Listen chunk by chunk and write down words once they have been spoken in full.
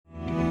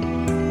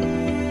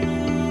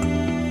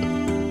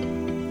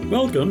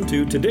Welcome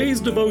to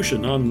today's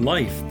devotion on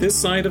life this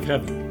side of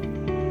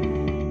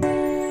heaven.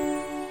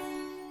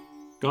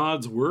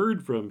 God's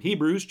Word from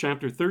Hebrews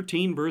chapter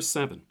 13, verse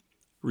 7.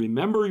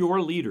 Remember your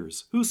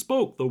leaders who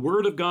spoke the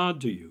Word of God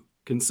to you.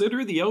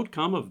 Consider the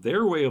outcome of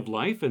their way of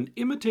life and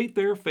imitate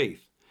their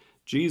faith.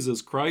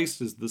 Jesus Christ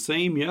is the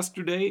same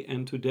yesterday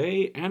and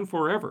today and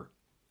forever.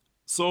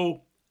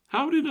 So,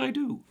 how did I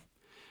do?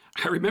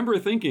 I remember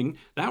thinking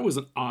that was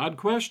an odd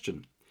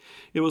question.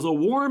 It was a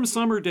warm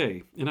summer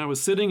day, and I was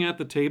sitting at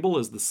the table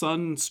as the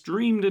sun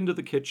streamed into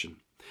the kitchen.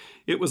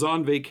 It was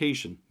on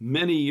vacation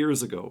many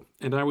years ago,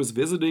 and I was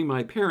visiting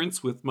my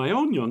parents with my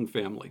own young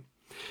family.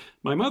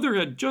 My mother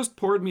had just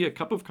poured me a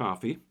cup of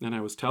coffee, and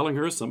I was telling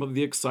her some of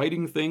the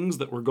exciting things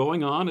that were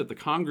going on at the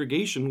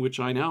congregation which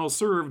I now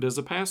served as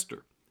a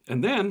pastor.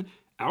 And then,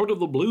 out of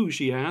the blue,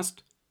 she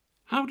asked,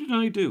 "How did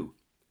I do?"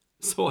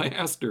 So I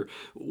asked her,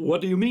 "What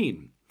do you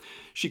mean?"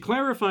 She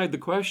clarified the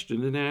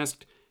question and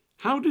asked,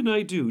 "How did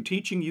I do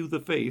teaching you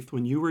the faith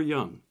when you were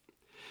young?"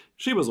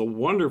 She was a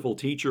wonderful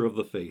teacher of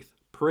the faith,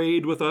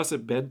 prayed with us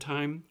at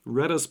bedtime,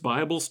 read us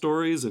Bible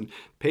stories, and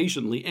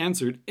patiently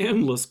answered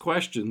endless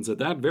questions at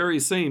that very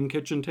same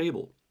kitchen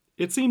table.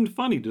 It seemed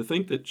funny to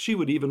think that she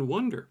would even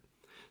wonder.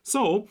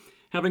 So,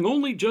 having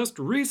only just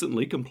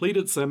recently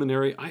completed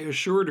seminary, I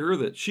assured her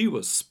that she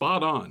was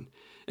spot on.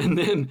 And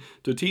then,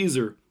 to tease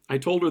her, I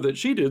told her that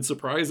she did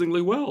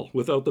surprisingly well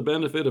without the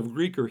benefit of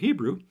Greek or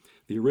Hebrew,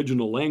 the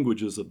original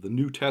languages of the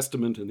New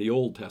Testament and the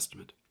Old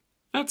Testament.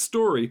 That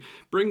story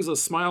brings a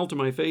smile to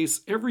my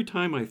face every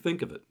time I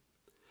think of it.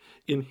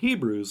 In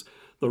Hebrews,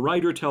 the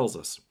writer tells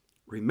us,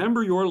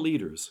 "Remember your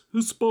leaders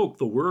who spoke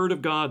the word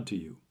of God to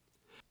you."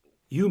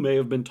 You may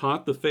have been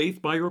taught the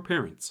faith by your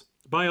parents,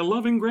 by a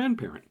loving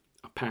grandparent,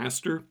 a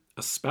pastor,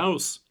 a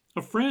spouse,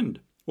 a friend,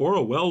 or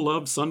a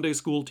well-loved Sunday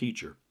school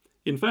teacher.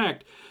 In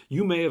fact,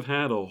 you may have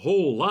had a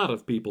whole lot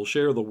of people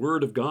share the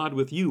Word of God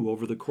with you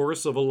over the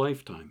course of a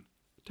lifetime.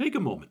 Take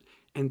a moment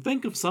and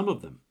think of some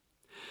of them.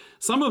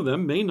 Some of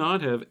them may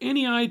not have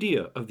any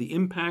idea of the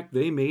impact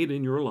they made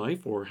in your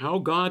life or how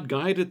God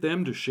guided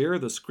them to share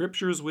the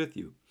Scriptures with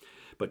you.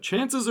 But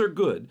chances are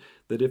good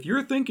that if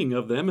you're thinking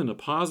of them in a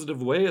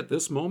positive way at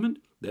this moment,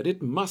 that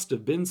it must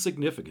have been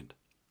significant.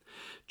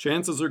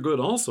 Chances are good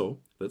also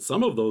that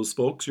some of those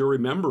folks you're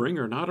remembering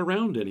are not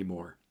around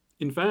anymore.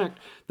 In fact,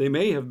 they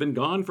may have been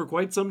gone for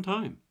quite some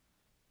time.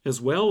 As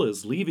well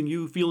as leaving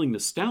you feeling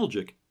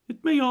nostalgic,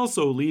 it may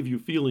also leave you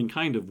feeling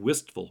kind of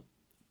wistful.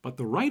 But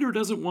the writer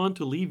doesn't want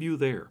to leave you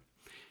there.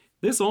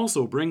 This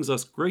also brings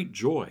us great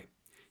joy.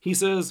 He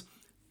says,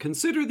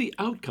 "Consider the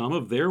outcome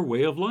of their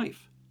way of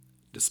life."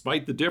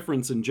 Despite the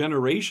difference in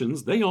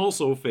generations, they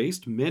also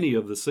faced many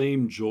of the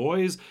same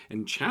joys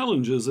and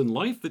challenges in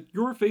life that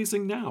you're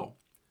facing now.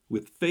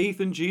 With faith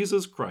in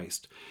Jesus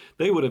Christ,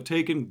 they would have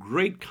taken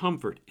great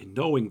comfort in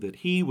knowing that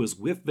He was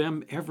with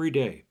them every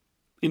day.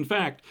 In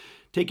fact,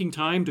 taking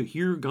time to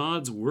hear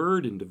God's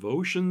Word in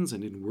devotions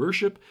and in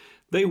worship,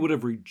 they would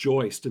have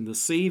rejoiced in the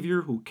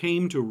Savior who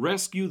came to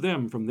rescue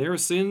them from their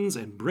sins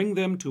and bring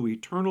them to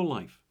eternal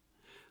life.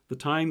 The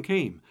time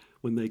came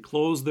when they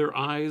closed their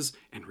eyes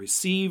and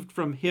received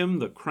from Him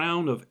the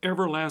crown of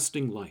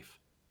everlasting life.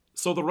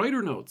 So the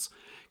writer notes,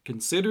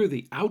 "Consider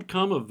the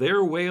outcome of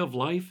their way of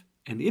life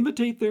and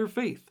imitate their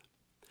faith."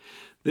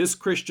 This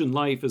Christian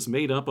life is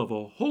made up of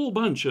a whole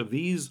bunch of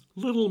these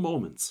little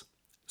moments.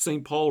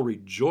 St. Paul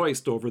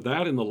rejoiced over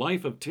that in the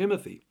life of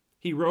Timothy.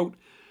 He wrote,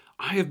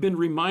 "I have been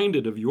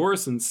reminded of your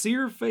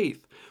sincere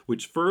faith,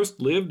 which first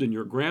lived in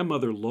your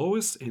grandmother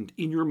Lois and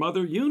in your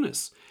mother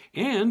Eunice,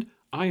 and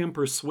I am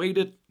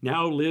persuaded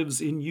now lives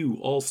in you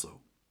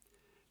also."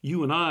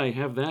 You and I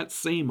have that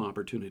same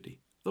opportunity,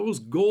 those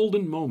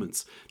golden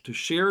moments to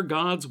share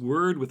God's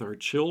Word with our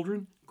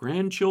children,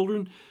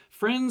 grandchildren,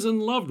 friends,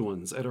 and loved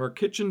ones at our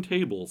kitchen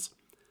tables.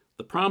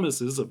 The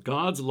promises of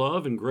God's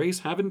love and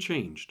grace haven't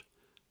changed.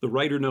 The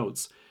writer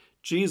notes,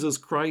 Jesus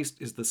Christ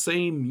is the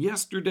same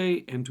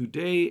yesterday and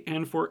today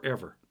and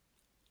forever.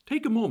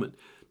 Take a moment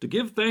to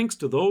give thanks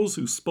to those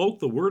who spoke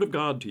the Word of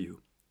God to you.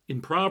 In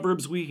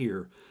Proverbs we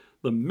hear,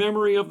 "The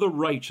memory of the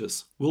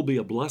righteous will be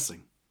a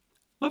blessing."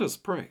 Let us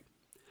pray.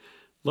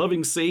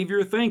 Loving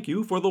Savior, thank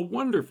you for the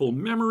wonderful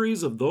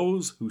memories of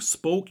those who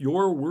spoke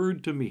your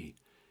word to me.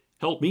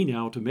 Help me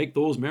now to make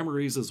those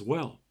memories as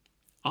well.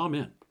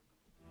 Amen.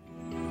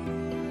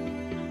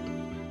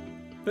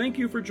 Thank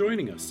you for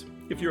joining us.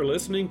 If you're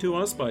listening to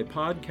us by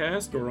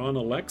podcast or on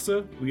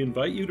Alexa, we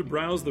invite you to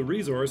browse the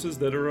resources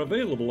that are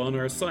available on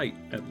our site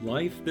at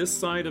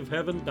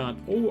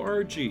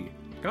lifethissideofheaven.org.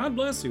 God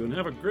bless you and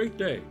have a great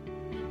day.